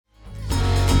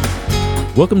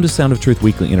Welcome to Sound of Truth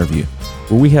Weekly Interview,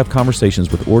 where we have conversations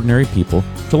with ordinary people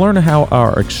to learn how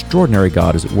our extraordinary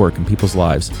God is at work in people's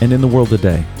lives and in the world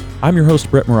today. I'm your host,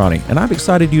 Brett Morani, and I'm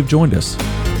excited you've joined us.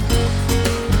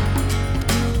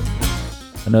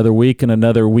 Another week and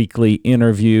another weekly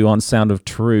interview on Sound of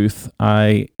Truth.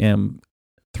 I am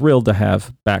thrilled to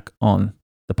have back on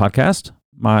the podcast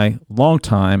my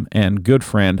longtime and good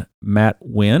friend, Matt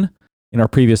Wynn. In our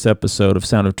previous episode of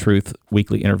Sound of Truth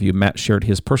Weekly Interview, Matt shared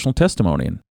his personal testimony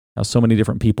and how so many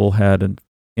different people had an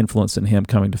influence in him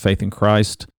coming to faith in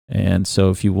Christ. And so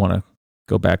if you want to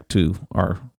go back to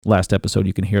our last episode,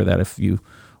 you can hear that if you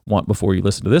want before you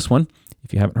listen to this one,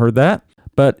 if you haven't heard that.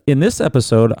 But in this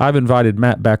episode, I've invited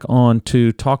Matt back on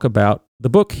to talk about the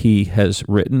book he has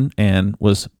written and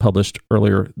was published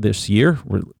earlier this year,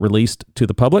 released to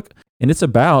the public. And it's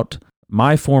about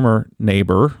my former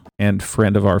neighbor and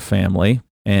friend of our family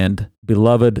and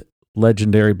beloved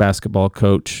legendary basketball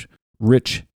coach,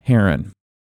 Rich Herron.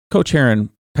 Coach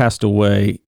Herron passed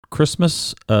away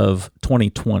Christmas of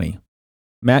 2020.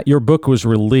 Matt, your book was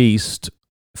released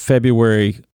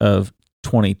February of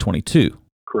 2022.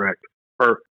 Correct.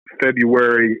 Or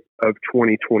February of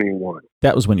 2021.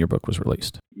 That was when your book was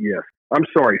released. Yes. I'm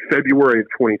sorry, February of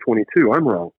 2022. I'm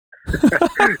wrong.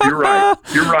 You're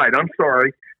right. I'm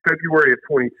sorry. February of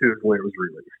 22 is when it was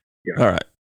released. Yeah. All right.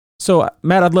 So,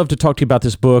 Matt, I'd love to talk to you about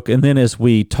this book. And then as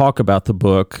we talk about the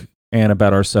book and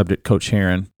about our subject, Coach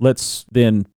Herron, let's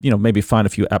then, maybe find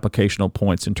a few applicational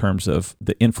points in terms of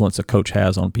the influence a coach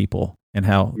has on people and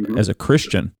how, as a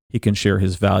Christian, he can share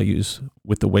his values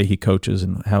with the way he coaches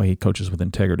and how he coaches with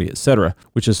integrity, et cetera,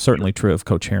 which is certainly true of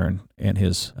Coach Herron and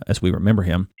his, as we remember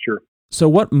him. Sure. So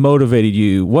what motivated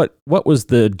you? What was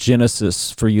the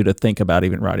genesis for you to think about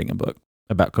even writing a book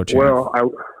about Coach Herron? Well, I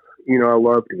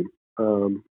loved him.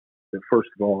 First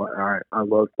of all, I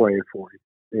love playing for him.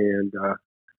 And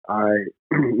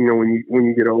when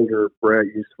you get older, Brett,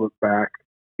 you just look back.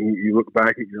 You look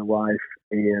back at your life,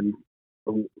 and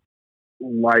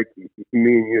like me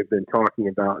and you have been talking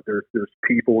about, there's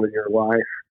people in your life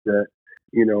that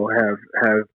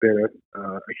have been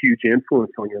a huge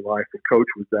influence on your life, and Coach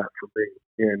was that for me.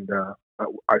 And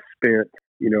I spent,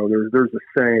 there's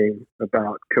a saying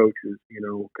about coaches.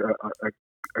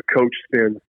 A coach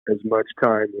spends as much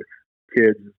time with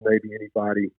kids as maybe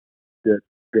anybody that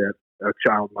a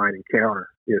child might encounter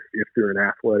if they're in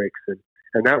athletics,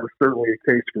 and that was certainly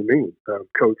the case for me.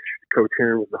 Coach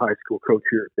Herron was the high school coach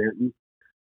here at Benton,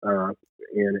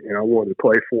 and I wanted to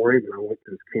play for him. And I went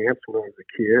to his camps when I was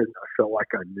a kid. I felt like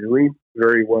I knew him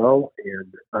very well,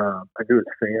 and I knew his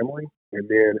family. And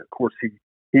then, of course,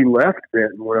 he left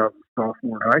Benton when I was a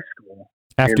sophomore in high school.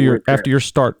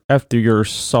 After your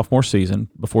sophomore season,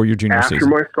 before your junior season. After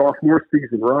my sophomore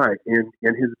season, right. And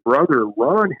his brother,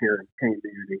 Ron Herron, came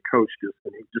in and coached us,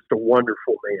 and he's just a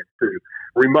wonderful man, too.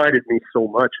 Reminded me so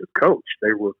much of Coach.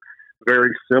 They were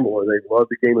very similar. They loved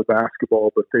the game of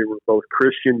basketball, but they were both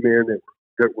Christian men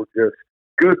that were just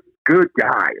good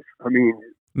guys. I mean,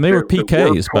 they were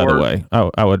PKs, by the way.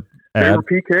 I would add. They were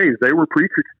PKs. They were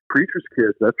preacher's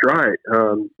kids. That's right.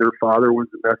 Their father was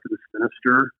a Methodist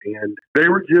minister, and they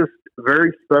were just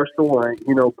very special.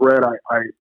 Brett, I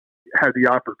had the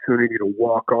opportunity to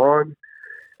walk on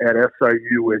at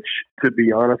SIU, which, to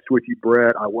be honest with you,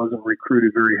 Brett, I wasn't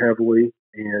recruited very heavily,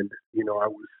 and I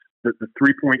was the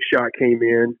 3-point shot came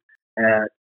in at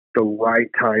the right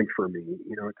time for me.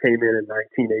 It came in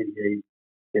 1988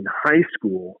 in high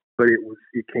school, but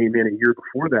it came in a year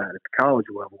before that at the college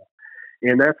level,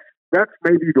 and that's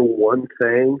maybe the one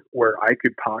thing where I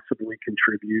could possibly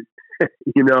contribute.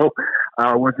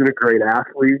 I wasn't a great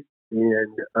athlete,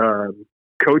 and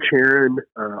Coach Herron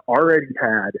already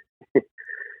had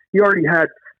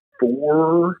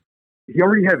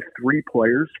 3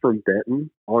 players from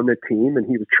Benton on the team, and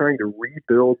he was trying to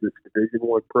rebuild this Division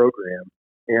I program.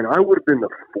 And I would have been the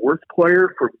 4th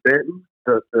player from Benton,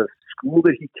 the school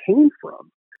that he came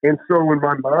from. And so in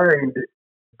my mind,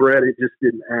 Brett, it just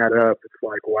didn't add up. It's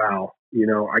like, wow,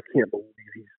 I can't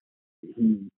believe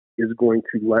he is going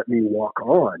to let me walk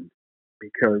on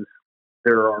because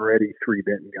there are already 3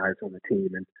 Benton guys on the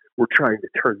team, and we're trying to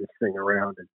turn this thing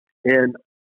around. And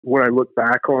when I look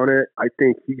back on it, I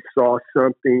think he saw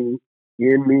something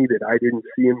in me that I didn't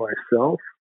see in myself,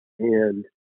 and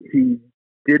he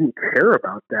didn't care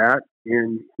about that,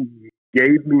 and he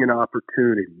gave me an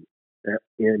opportunity.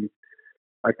 And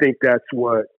I think that's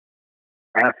what,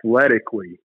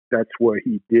 athletically, that's what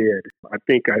he did. I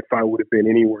think if I would have been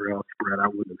anywhere else, Brett, I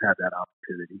wouldn't have had that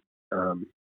opportunity.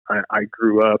 I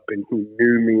grew up, and he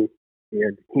knew me,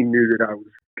 and he knew that I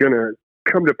was going to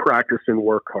come to practice and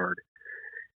work hard.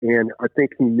 And I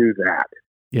think he knew that.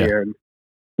 Yeah. And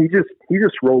he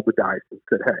just rolled the dice and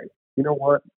said, hey, you know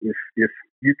what? If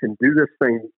you can do this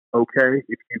thing, okay.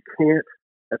 If you can't,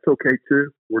 that's okay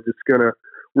too. We're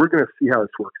gonna see how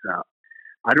this works out.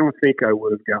 I don't think I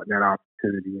would have gotten that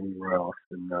opportunity anywhere else.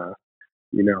 And I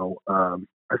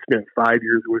spent 5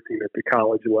 years with him at the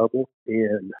college level,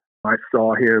 and I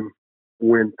saw him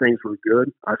when things were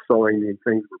good. I saw him when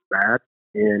things were bad,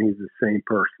 and he's the same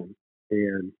person.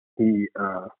 And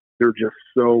there are just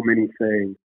so many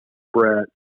things, Brett,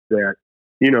 that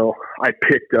I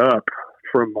picked up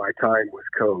from my time with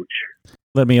Coach.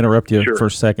 Let me interrupt you Sure. for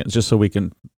a second, just so we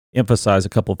can emphasize a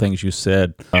couple of things you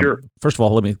said. Sure. First of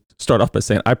all, let me start off by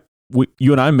saying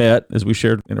you and I met, as we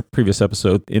shared in a previous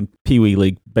episode, in Pee Wee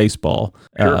League baseball.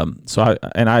 Sure.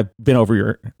 I've been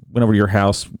went over to your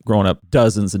house growing up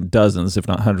dozens and dozens, if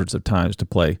not hundreds of times, to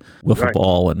play wiffle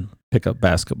ball and pick up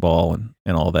basketball and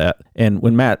all that. And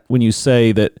when you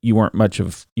say that you weren't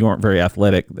very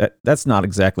athletic, that's not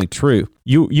exactly true.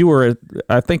 You were,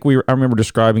 I remember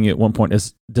describing you at one point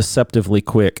as deceptively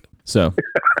quick. So,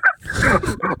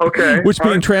 okay. Which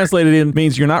being translated in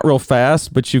means you're not real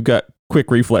fast, but you've got quick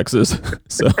reflexes.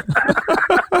 So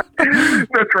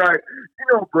that's right.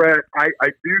 Brett, I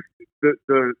do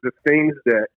the things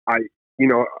that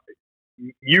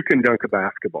you can dunk a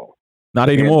basketball. Not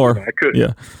anymore. I could.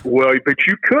 Yeah. Well, but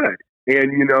you could.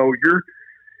 And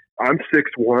I'm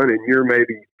 6'1" and you're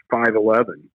maybe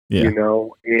 5'11". Yeah.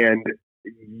 And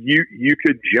you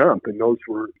could jump, and those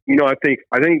were, I think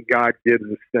God gives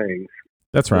us things.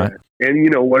 That's right.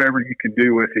 And whatever you can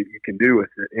do with it, you can do with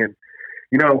it. And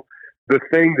the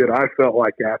thing that I felt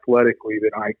like athletically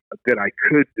that I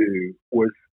could do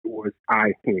was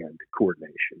eye-hand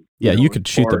coordination. Yeah, you could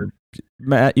shoot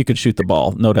Matt. You could shoot the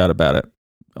ball, no doubt about it,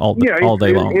 all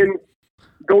day long. And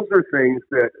those are things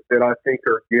that I think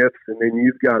are gifts, and then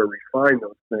you've got to refine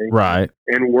those things, right,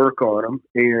 and work on them.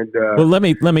 And well, let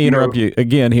me interrupt you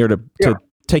again here to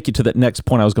take you to that next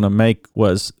point I was going to make.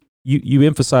 Was you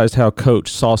emphasized how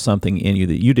Coach saw something in you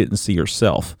that you didn't see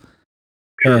yourself,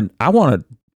 sure. And I want to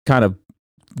kind of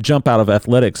jump out of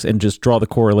athletics and just draw the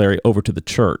corollary over to the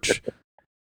church.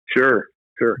 Sure.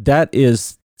 That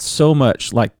is so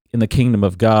much like in the kingdom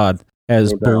of God.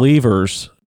 As believers,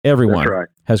 everyone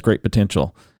has great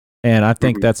potential. And I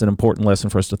think that's an important lesson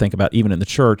for us to think about, even in the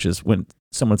church, is when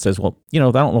someone says, well, I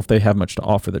don't know if they have much to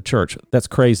offer the church. That's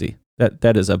crazy.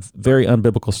 That is a very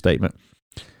unbiblical statement.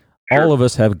 Sure. All of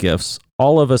us have gifts.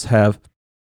 All of us have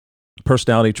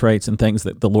personality traits and things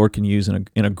that the Lord can use in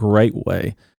a great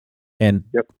way. And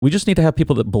we just need to have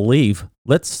people that believe.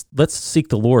 Let's seek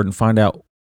the Lord and find out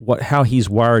how He's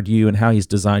wired you and how He's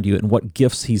designed you and what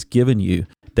gifts He's given you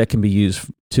that can be used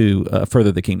to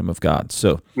further the kingdom of God.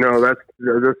 So no, that's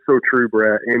so true,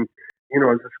 Brett. And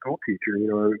as a school teacher,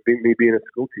 me being a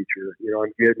school teacher,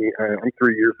 I'm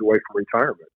 3 years away from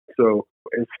retirement. So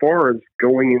as far as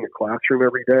going in the classroom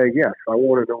every day, yes, I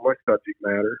want to know my subject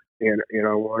matter, and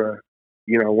I want to.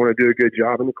 I want to do a good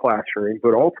job in the classroom,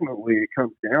 but ultimately it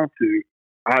comes down to,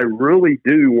 I really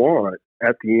do want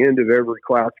at the end of every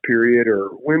class period, or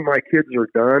when my kids are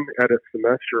done at a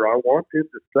semester, I want them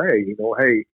to say,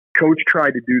 hey, Coach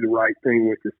tried to do the right thing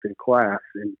with us in class.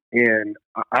 And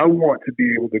I want to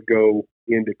be able to go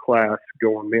into class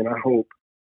going, man, I hope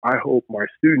my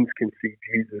students can see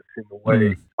Jesus in the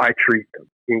way I treat them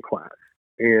in class.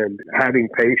 And having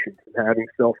patience and having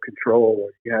self-control.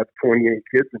 And you have 28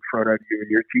 kids in front of you and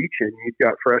you're teaching, you've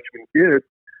got freshman kids.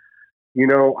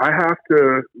 I have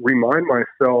to remind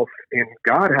myself, and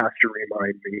God has to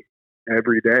remind me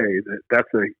every day that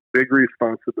that's a big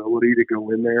responsibility to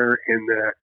go in there. And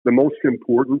that the most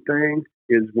important thing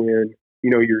is when,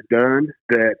 you're done,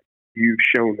 that you've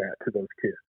shown that to those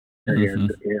kids.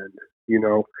 And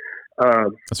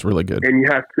that's really good. And you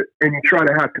try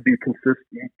to have to be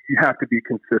consistent. You have to be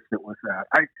consistent with that.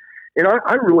 I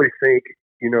really think,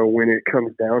 when it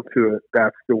comes down to it,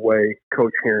 that's the way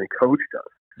Coach Herring coached us.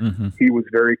 Mm-hmm. He was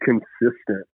very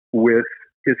consistent with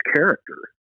his character,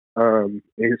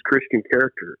 his Christian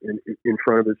character in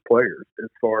front of his players, as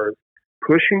far as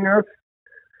pushing us,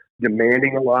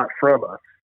 demanding a lot from us,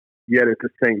 yet at the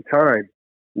same time,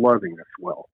 loving us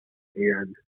well.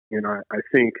 And I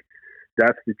think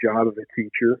that's the job of a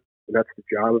teacher. That's the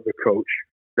job of a coach.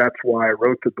 That's why I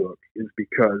wrote the book, is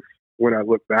because when I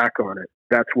look back on it,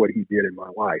 that's what he did in my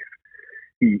life.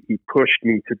 He pushed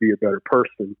me to be a better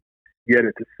person, yet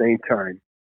at the same time,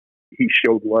 he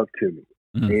showed love to me.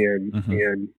 Mm-hmm.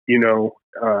 And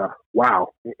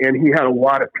wow. And he had a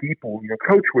lot of people.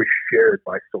 Coach was shared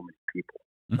by so many people.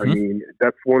 Mm-hmm. I mean,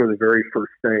 that's one of the very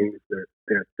first things that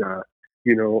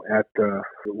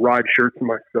Rod Schertz and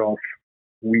myself,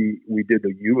 we did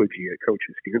the eulogy at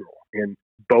Coach's funeral, and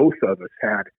both of us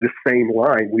had the same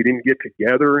line. We didn't get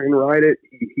together and write it.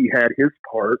 He had his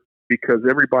part because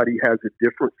everybody has a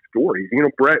different story. You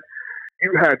know, Brett,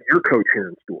 you had your Coach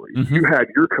Heron story. Mm-hmm. You had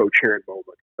your Coach Heron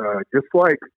moment, just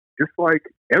like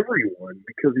everyone,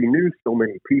 because he knew so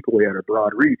many people. He had a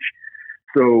broad reach.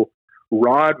 So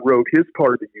Rod wrote his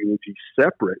part of the eulogy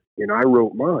separate, and I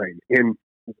wrote mine. And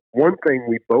one thing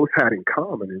we both had in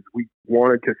common is we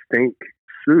wanted to thank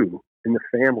Sue and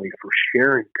the family for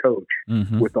sharing Coach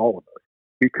Mm-hmm. with all of us,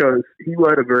 because he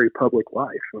led a very public life.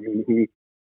 I mean,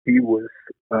 he was,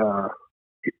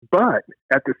 but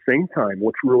at the same time,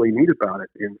 what's really neat about it,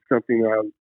 and something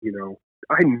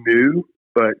I knew,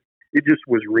 but it just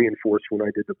was reinforced when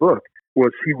I did the book,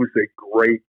 was he was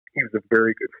a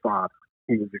very good father.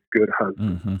 He was a good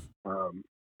husband. Mm-hmm.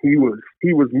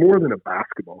 He was more than a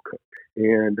basketball coach,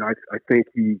 and I think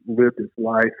he lived his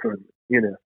life in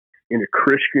a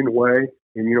Christian way.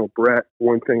 And Brett,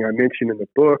 one thing I mentioned in the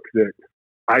book that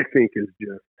I think is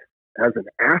just, as an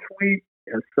athlete,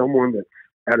 as someone that's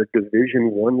at a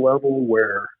Division I level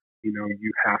where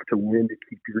you have to win to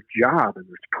keep your job and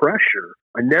there's pressure,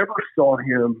 I never saw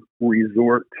him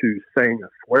resort to saying a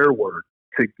swear word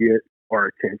to get our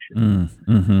attention.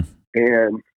 Mm-hmm.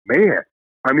 And man,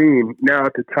 I mean, now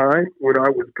at the time when I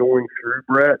was going through,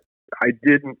 Brett, I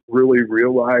didn't really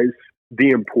realize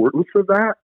the importance of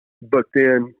that. But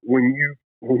then when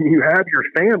you have your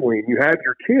family and you have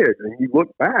your kids and you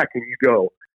look back and you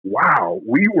go, wow,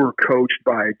 we were coached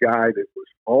by a guy that was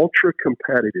ultra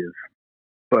competitive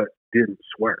but didn't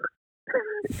swear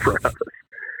in front of us.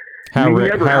 How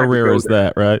rare is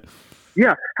that, right?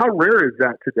 Yeah, how rare is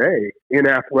that today in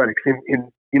athletics,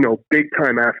 in big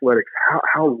time athletics?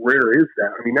 How rare is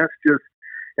that? I mean, that's just,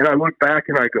 and I look back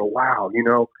and I go, wow,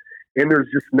 and there's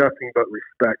just nothing but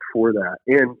respect for that.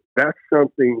 And that's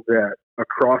something that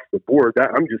across the board,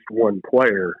 that I'm just one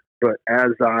player, but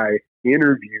as I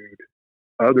interviewed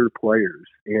other players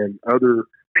and other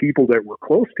people that were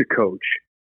close to Coach,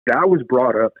 that was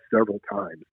brought up several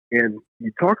times. And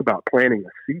you talk about planting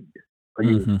a seed. I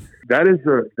mean, Mm-hmm.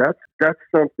 that's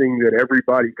something that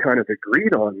everybody kind of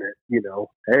agreed on, that,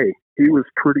 hey, he was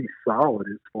pretty solid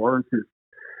as far as his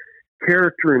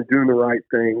character and doing the right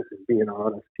things and being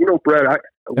honest. Brett,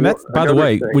 and that's, by the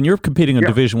way, when you're competing at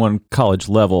Division I college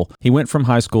level, he went from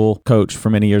high school coach for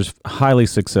many years, highly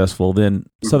successful. Then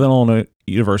Southern Illinois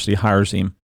University hires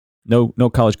him. No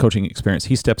college coaching experience.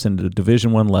 He steps into the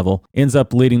Division I level, ends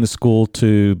up leading the school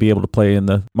to be able to play in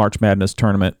the March Madness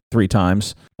tournament 3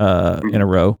 times in a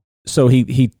row. So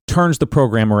he turns the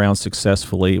program around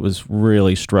successfully. It was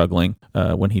really struggling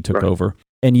when he took over.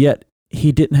 And yet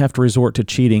he didn't have to resort to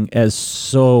cheating as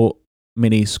so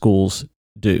many schools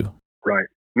do. Right.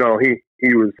 No,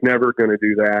 he was never going to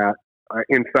do that.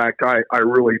 In fact, I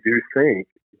really do think,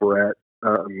 Brett,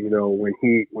 when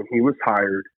he was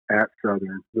hired at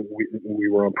Southern, we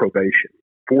were on probation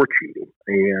for cheating,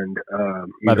 and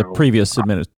by the previous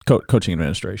coaching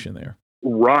administration there.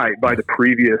 Right, by the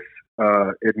previous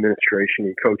administration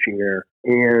and coaching there.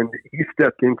 And he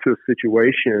stepped into a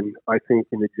situation, I think,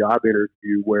 in the job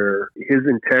interview where his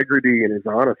integrity and his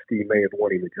honesty may have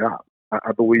won him the job.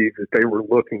 I believe that they were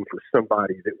looking for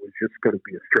somebody that was just going to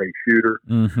be a straight shooter,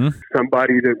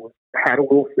 somebody that had a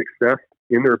little success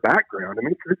in their background. I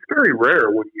mean, it's very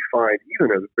rare when you find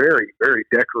even a very, very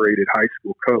decorated high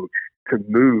school coach to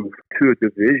move to a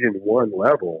Division I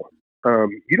level.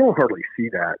 You don't hardly see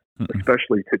that,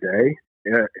 especially today.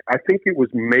 I think it was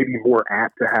maybe more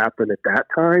apt to happen at that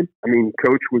time. I mean,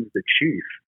 Coach was the chief.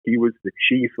 He was the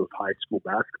chief of high school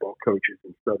basketball coaches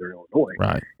in Southern Illinois.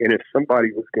 Right. And if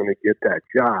somebody was going to get that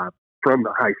job from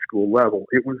the high school level,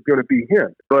 it was going to be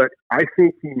him. But I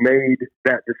think he made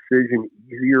that decision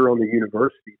easier on the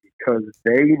university because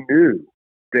they knew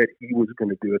that he was going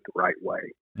to do it the right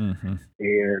way. Mm-hmm.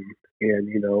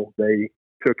 And they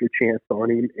took a chance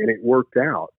on him, and it worked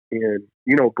out. And,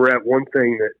 Brett, one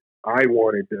thing that I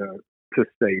wanted to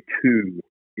say, too,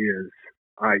 is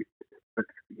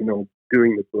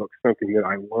doing the book, something that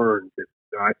I learned that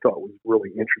I thought was really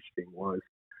interesting was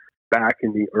back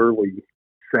in the early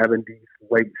 70s,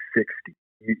 late 60s,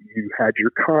 you had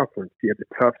your conference. You had the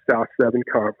tough South 7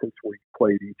 conference where you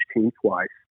played each team twice.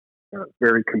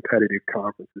 Very competitive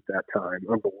conference at that time.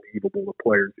 Unbelievable, the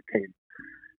players that came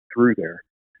through there.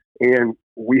 And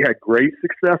we had great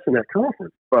success in that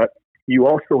conference, but you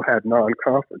also had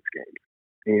non-conference games.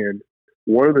 And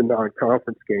one of the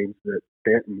non-conference games that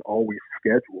Benton always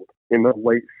scheduled in the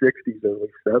late 60s, early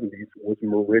 70s was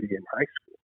Meridian High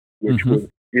School, which was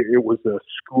it was a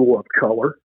school of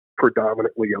color,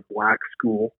 predominantly a black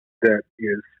school that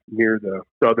is near the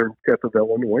southern tip of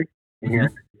Illinois. And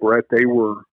Brett, they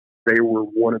were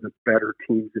one of the better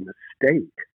teams in the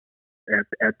state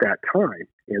at that time,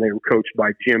 and they were coached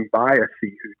by Jim Biasy,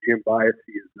 who Jim Biasy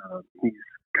is he's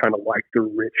kind of like the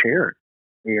Rich Aaron,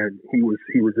 and he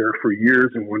was there for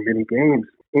years and won many games.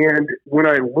 And when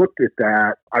I looked at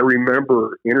that, I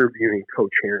remember interviewing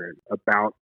Coach Aaron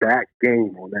about that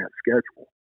game on that schedule,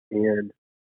 and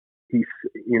he's,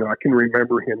 I can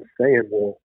remember him saying,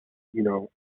 well,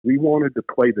 we wanted to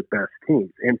play the best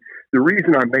teams. And the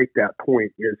reason I make that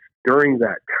point is during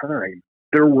that time,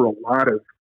 there were a lot of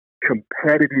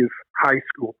competitive high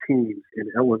school teams in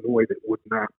Illinois that would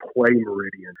not play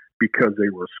Meridian because they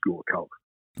were a school of color.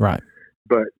 Right.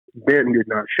 But Benton did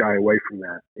not shy away from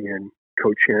that. And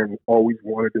Coach Aaron always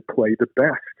wanted to play the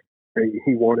best.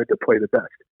 He wanted to play the best.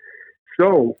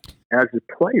 So as a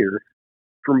player,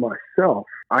 for myself,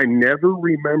 I never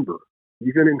remember,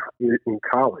 even in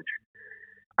college,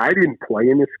 I didn't play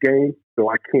in this game, so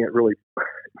I can't really,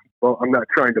 I'm not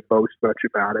trying to boast much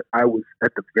about it. I was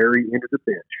at the very end of the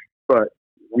bench, but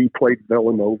we played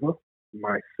Villanova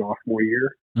my sophomore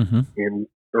year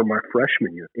or my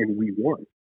freshman year, and we won.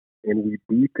 And we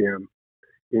beat them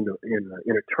in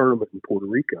a tournament in Puerto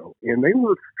Rico. And they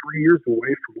were 3 years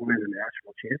away from winning a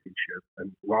national championship.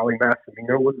 And Wally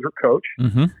Massimino was their coach.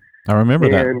 I remember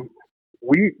that. And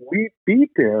we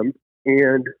beat them,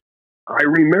 and I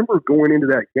remember going into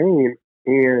that game,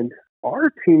 and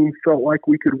our team felt like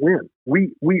we could win.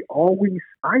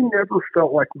 I never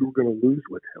felt like we were going to lose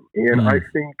with him. And I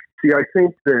think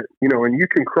that, and you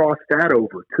can cross that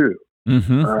over too.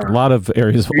 A lot of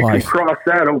areas of life. You can cross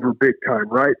that over big time,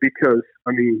 right? Because,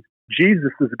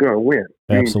 Jesus is going to win.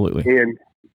 Absolutely. And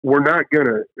we're not going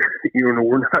to,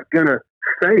 we're not going to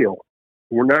fail.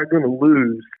 We're not going to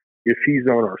lose if he's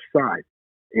on our side.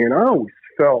 And I always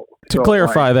felt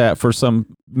clarify like, that for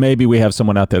maybe we have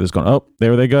someone out there that's going, oh,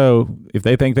 there they go. If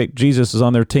they think that Jesus is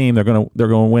on their team, they're going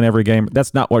to win every game.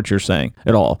 That's not what you're saying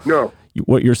at all. No.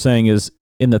 What you're saying is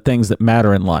in the things that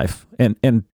matter in life,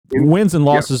 and wins and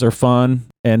losses are fun,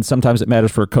 and sometimes it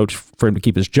matters for a coach for him to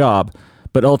keep his job.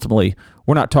 But ultimately,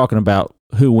 we're not talking about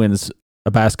who wins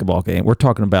a basketball game. We're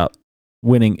talking about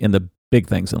winning in the big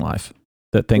things in life,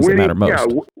 the things that matter most. Yeah,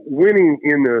 winning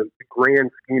in the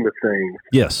grand scheme of things.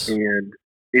 Yes. And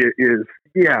it is,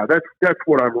 that's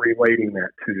what I'm relating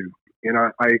that to. And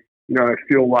I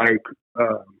feel like,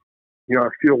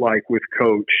 with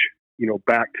Coach,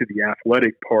 back to the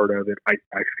athletic part of it,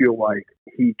 I feel like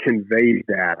he conveyed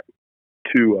that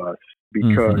to us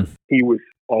because he was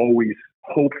always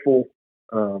hopeful.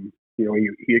 He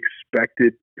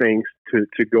expected things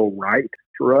to go right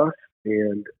for us,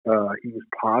 and he was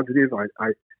positive.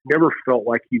 I never felt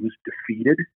like he was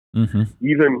defeated.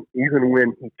 Even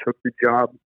when he took the job,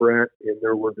 Brett, and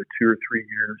there were the 2 or 3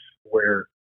 years where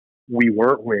we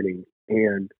weren't winning,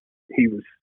 and he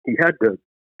had to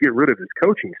get rid of his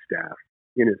coaching staff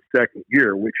in his second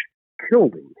year, which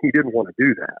killed him. He didn't want to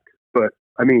do that. But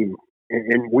and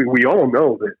we all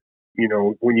know that,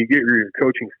 when you get rid of your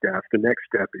coaching staff, the next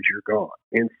step is you're gone.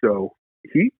 And so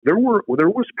there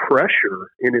was pressure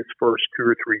in his first 2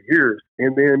 or 3 years,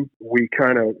 and then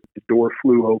the door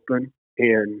flew open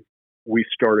and we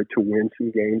started to win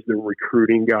some games. The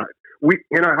recruiting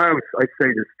I say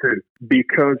this too,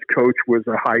 because Coach was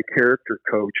a high character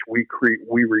coach, we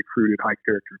recruited high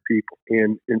character people.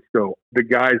 And so the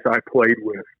guys I played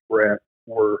with, Brett,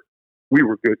 we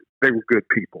were good. They were good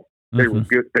people. They were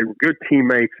good. They were good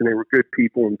teammates, and they were good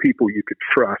people and people you could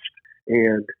trust.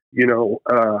 And,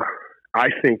 I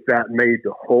think that made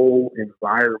the whole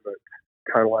environment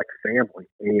kind of like family,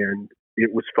 and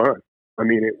it was fun.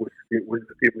 It was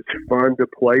fun to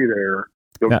play there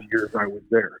those years I was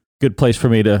there. Good place for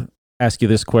me to ask you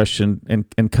this question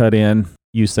and cut in.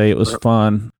 You say it was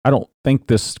fun. I don't think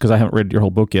this, because I haven't read your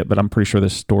whole book yet, but I'm pretty sure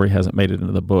this story hasn't made it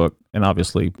into the book, and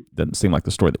obviously doesn't seem like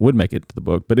the story that would make it to the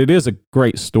book, but it is a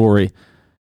great story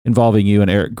involving you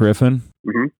and Eric Griffin.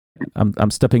 I'm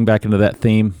stepping back into that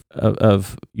theme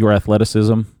of your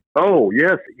athleticism. Oh,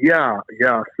 yes. Yeah.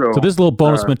 So this is a little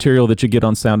bonus material that you get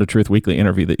on Sound of Truth Weekly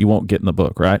interview that you won't get in the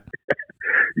book, right?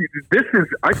 This is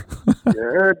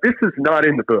not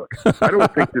in the book. I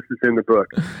don't think this is in the book.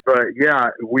 But yeah,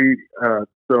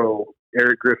 so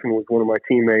Eric Griffin was one of my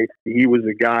teammates. He was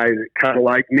a guy that kind of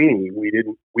like me. We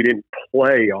didn't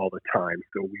play all the time,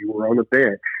 so we were on the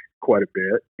bench quite a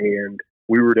bit. And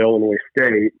we were at Illinois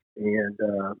State, and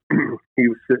he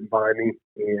was sitting by me,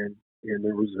 and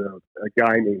there was a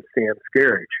guy named Sam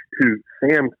Scarich,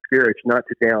 not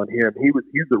to down him,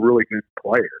 he's a really good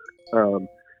player,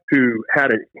 who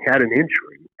had an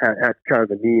injury, had kind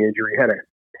of a knee injury, had a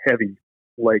heavy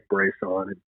leg brace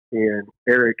on, And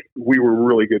Eric, we were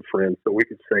really good friends, so we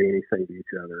could say anything to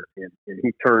each other. And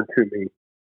he turned to me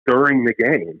during the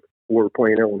game. We were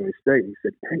playing Illinois State. He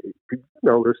said, "Hey, did you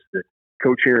notice that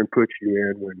Coach Aaron puts you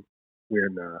in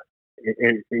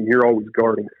and you're always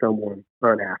guarding someone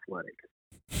unathletic?"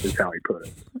 Is how he put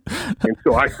it. And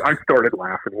so I started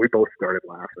laughing. We both started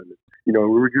laughing. We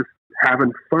were just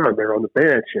having fun there on the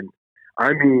bench. And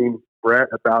I mean, Brett,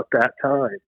 about that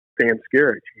time, Sam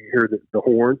Skerrich, you hear the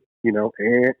horn,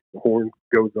 and the horn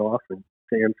goes off, and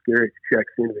Sam Skerrich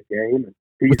checks into the game. And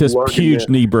he's with this huge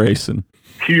knee brace.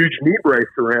 Huge knee brace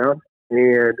around.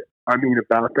 And I mean,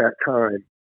 about that time,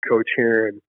 Coach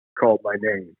Aaron called my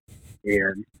name.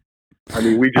 And I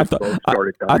mean, we just both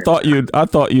started dying. I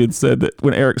thought you had said that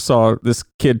when Eric saw this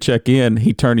kid check in,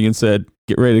 he turned to you and said,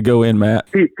 "Get ready to go in, Matt."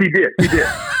 He did.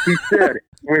 He said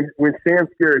when Sam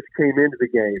Skerrich came into the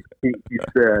game, he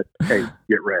said, "Hey,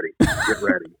 get ready."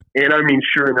 And I mean,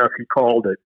 sure enough, he called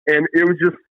it, and it was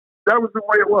just that was the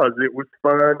way it was. It was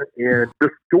fun, and the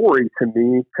story to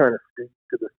me kind of speaks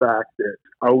to the fact that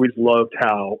I always loved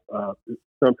how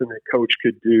something that Coach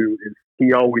could do is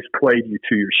he always played you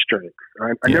to your strengths.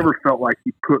 I never felt like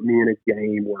he put me in a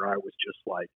game where I was just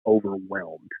like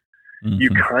overwhelmed. Mm-hmm. You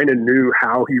kind of knew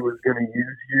how he was going to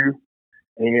use you,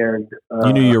 and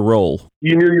you knew your role.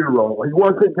 He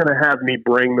wasn't going to have me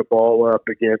bring the ball up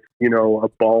against a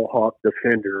ball hawk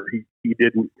defender. He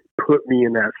didn't put me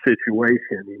in that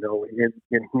situation,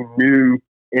 and he knew,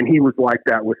 and he was like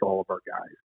that with all of our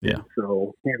guys. Yeah. And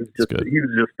so he was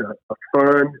just a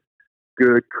fun,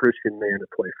 good Christian man to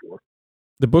play for.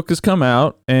 The book has come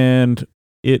out, and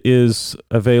it is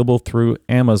available through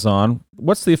Amazon.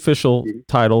 What's the official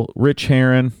title? Rich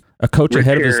Herrin, a coach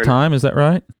ahead of his time, is that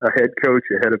right? A head coach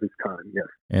ahead of his time, yes.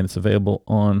 And it's available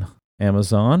on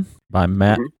Amazon by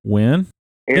Matt Winn.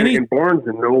 And Barnes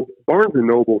and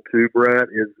Noble too, Brett,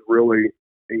 is really,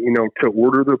 to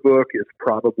order the book is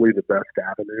probably the best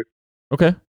avenue.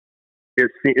 Okay.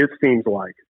 It seems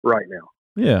like right now.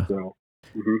 Yeah. So.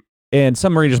 And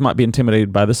some readers might be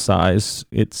intimidated by the size.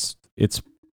 It's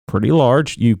pretty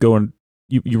large. You go and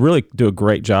you really do a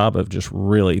great job of just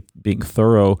really being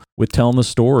thorough with telling the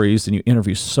stories, and you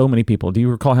interview so many people. Do you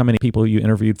recall how many people you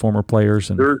interviewed, former players?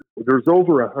 And there's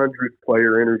over 100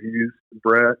 player interviews,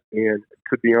 Brett. And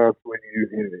to be honest with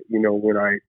you, when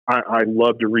I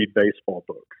love to read baseball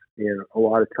books, and a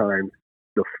lot of times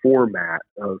the format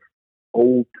of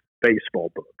old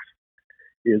baseball books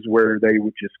is where they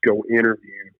would just go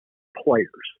interview players.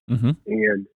 Mm-hmm.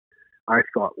 And I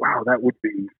thought, wow, that would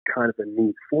be kind of a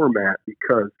neat format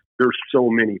because there's so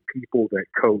many people that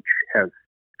Coach has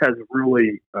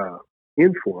really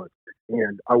influenced,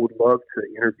 and I would love to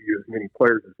interview as many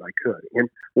players as I could. And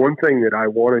one thing that I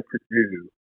wanted to do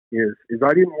is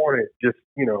I didn't want to just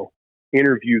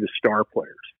interview the star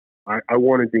players. I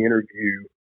wanted to interview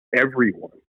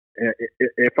everyone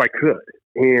if I could.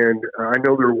 And I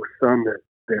know there were some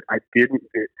that I didn't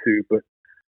get to, but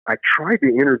I tried to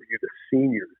interview the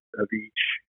seniors of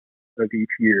each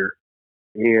year,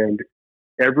 and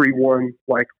everyone,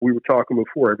 like we were talking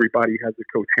before, everybody has a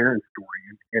Coach Herrin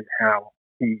story and how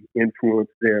he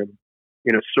influenced them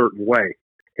in a certain way.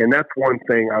 And that's one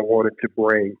thing I wanted to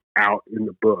bring out in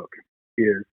the book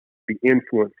is the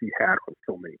influence he had on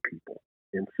so many people.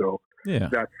 And so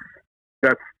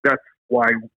that's why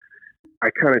I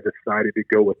kind of decided to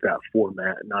go with that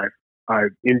format. And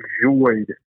I've enjoyed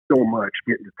so much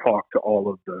getting to talk to all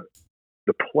of the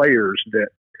players that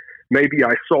maybe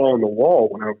I saw on the wall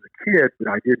when I was a kid, but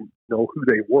I didn't know who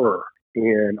they were.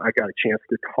 And I got a chance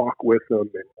to talk with them,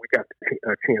 and we got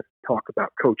a chance to talk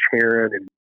about Coach Herrin. And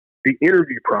the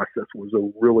interview process was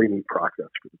a really neat process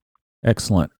for me.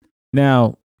 Excellent.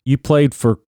 Now, you played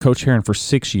for Coach Herrin for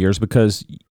 6 years because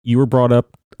you were brought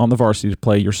up on the varsity to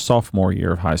play your sophomore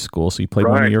year of high school. So you played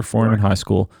 1 year for him in high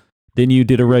school. Then you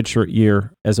did a redshirt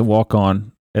year as a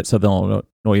walk-on at Southern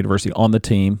Illinois University on the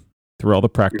team through all the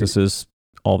practices,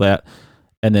 all that,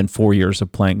 and then 4 years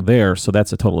of playing there. So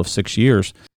that's a total of 6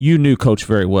 years. You knew Coach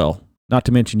very well. Not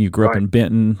to mention you grew up in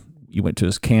Benton. You went to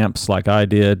his camps like I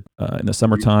did in the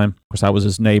summertime. Of course, I was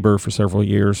his neighbor for several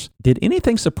years. Did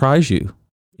anything surprise you?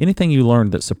 Anything you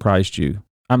learned that surprised you?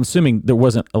 I'm assuming there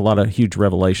wasn't a lot of huge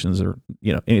revelations or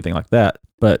anything like that,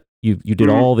 but you did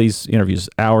all these interviews,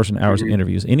 hours and hours of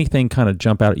interviews. Anything kind of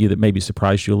jump out at you that maybe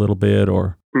surprised you a little bit?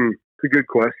 Or It's a good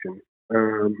question.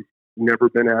 Never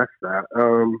been asked that.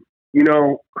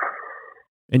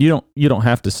 And you don't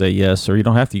have to say yes, or you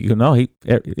don't have to. You go, no,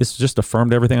 it's just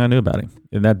affirmed everything I knew about him,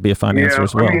 and that'd be a fine answer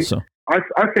as well. I mean, so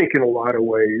I think in a lot of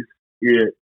ways,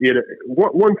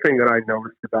 one thing that I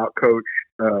noticed about Coach,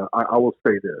 I will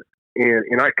say this: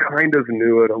 and I kind of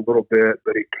knew it a little bit,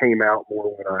 but it came out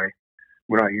more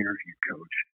when I interviewed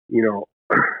Coach. You know,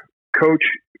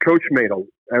 Coach made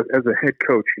as a head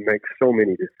coach, he makes so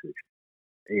many decisions,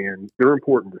 and they're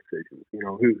important decisions. You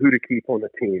know, who to keep on the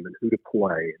team and who to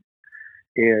play.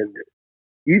 And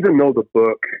even though the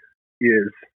book is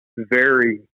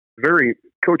very, very,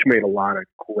 Coach made a lot of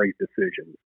great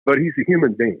decisions, but he's a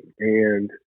human being, and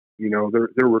you know,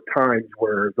 there were times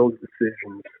where those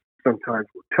decisions sometimes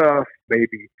were tough.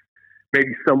 Maybe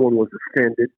someone was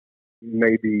offended.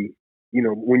 Maybe, you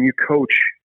know, when you coach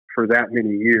for that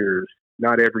many years,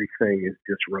 not everything is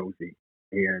just rosy.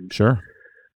 And sure.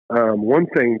 One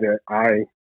thing that I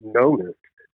noticed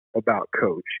about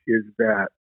Coach is that,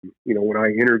 you know, when I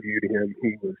interviewed him,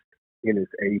 he was in his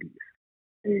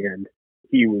 80s, and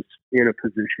he was in a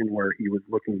position where he was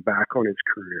looking back on his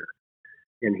career,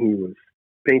 and he was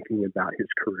thinking about his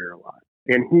career a lot.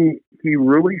 And he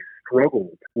really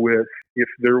struggled with if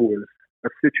there was a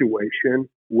situation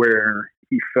where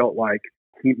he felt like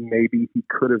he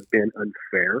could have been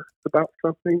unfair about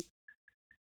something.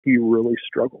 He really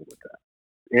struggled with that.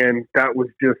 And that was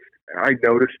just, I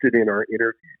noticed it in our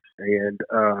interviews. And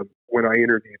when I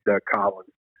interviewed Doug Collins,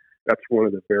 that's one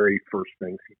of the very first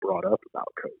things he brought up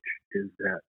about Coach, is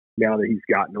that now that he's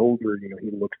gotten older, you know,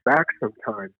 he looks back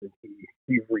sometimes and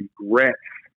he regrets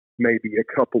maybe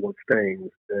a couple of things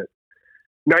that,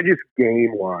 not just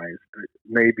game-wise, but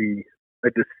maybe a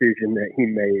decision that he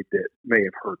made that may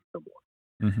have hurt someone.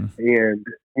 Mm-hmm. And,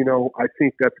 you know, I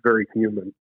think that's very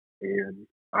human. And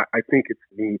I think it's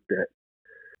neat that,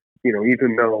 you know,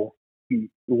 even though he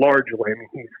largely, I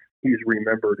mean, he's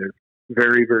remembered as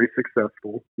very, very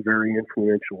successful, very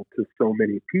influential to so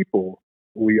many people,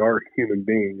 we are human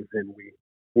beings, and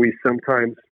we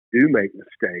sometimes do make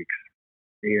mistakes,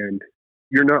 and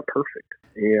you're not perfect.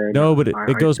 And no, but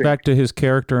it goes back to his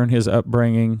character and his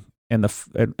upbringing and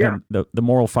the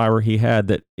moral fiber he had,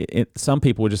 that some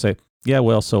people would just say, yeah,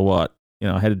 well, so what? You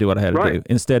know, I had to do what I had to do.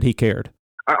 Instead, he cared.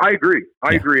 I agree.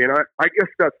 I agree. And I guess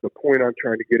that's the point I'm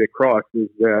trying to get across, is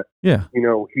that, you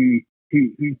know, he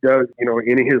does, you know,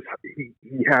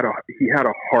 he had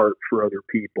a heart for other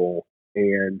people,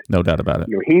 and no doubt about it.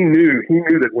 You know, he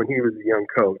knew that when he was a young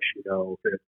coach, you know,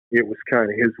 that it was kind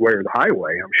of his way or the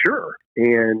highway, I'm sure.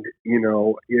 And, you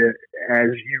know, as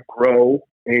you grow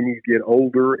and you get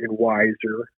older and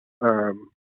wiser,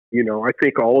 you know, I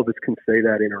think all of us can say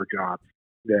that in our jobs,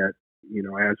 that, you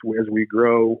know, as we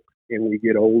grow and we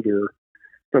get older,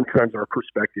 sometimes our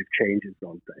perspective changes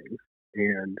on things.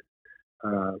 And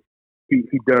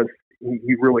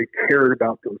he really cared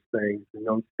about those things, and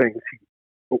those things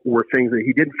were things that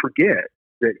he didn't forget,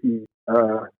 that he,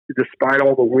 despite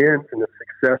all the wins and the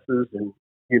successes and,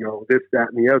 you know, this, that,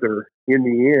 and the other, in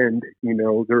the end, you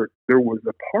know, there was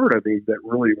a part of him that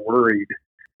really worried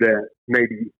that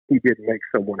maybe he didn't make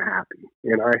someone happy.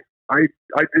 And I do.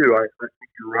 I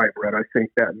think you're right, Brett. I think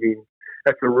that means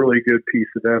that's a really good piece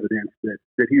of evidence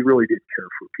that he really did care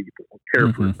for people,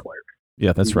 care for his players.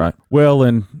 Yeah, that's right. Well,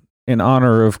 in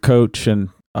honor of Coach and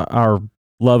our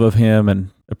love of him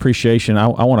and appreciation, I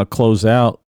want to close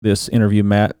out this interview,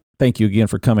 Matt. Thank you again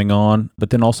for coming on.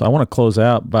 But then also I want to close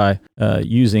out by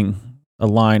using a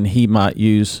line he might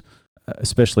use,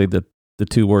 especially the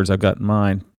two words I've got in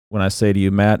mind when I say to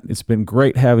you, Matt, it's been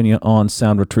great having you on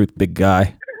Sound of Truth, big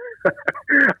guy.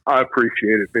 I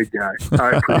appreciate it, big guy.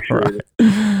 I appreciate it.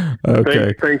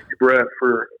 Okay. Thank you, Brett,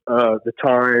 for the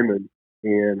time,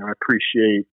 and I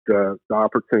appreciate the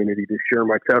opportunity to share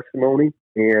my testimony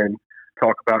and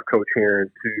talk about Coach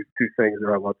Herron, two things that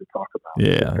I love to talk about.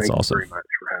 Yeah, that's awesome. Thank you very much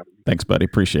for having me. Thanks, buddy.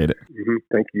 Appreciate it. Mm-hmm.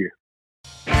 Thank you.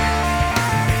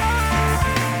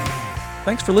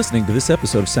 Thanks for listening to this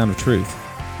episode of Sound of Truth.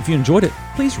 If you enjoyed it,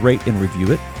 please rate and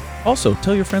review it. Also,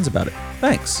 tell your friends about it.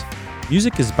 Thanks.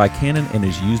 Music is by Canon and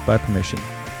is used by permission.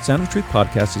 Sound of Truth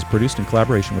podcast is produced in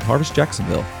collaboration with Harvest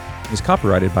Jacksonville and is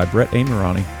copyrighted by Brett A.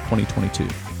 Mirani, 2022.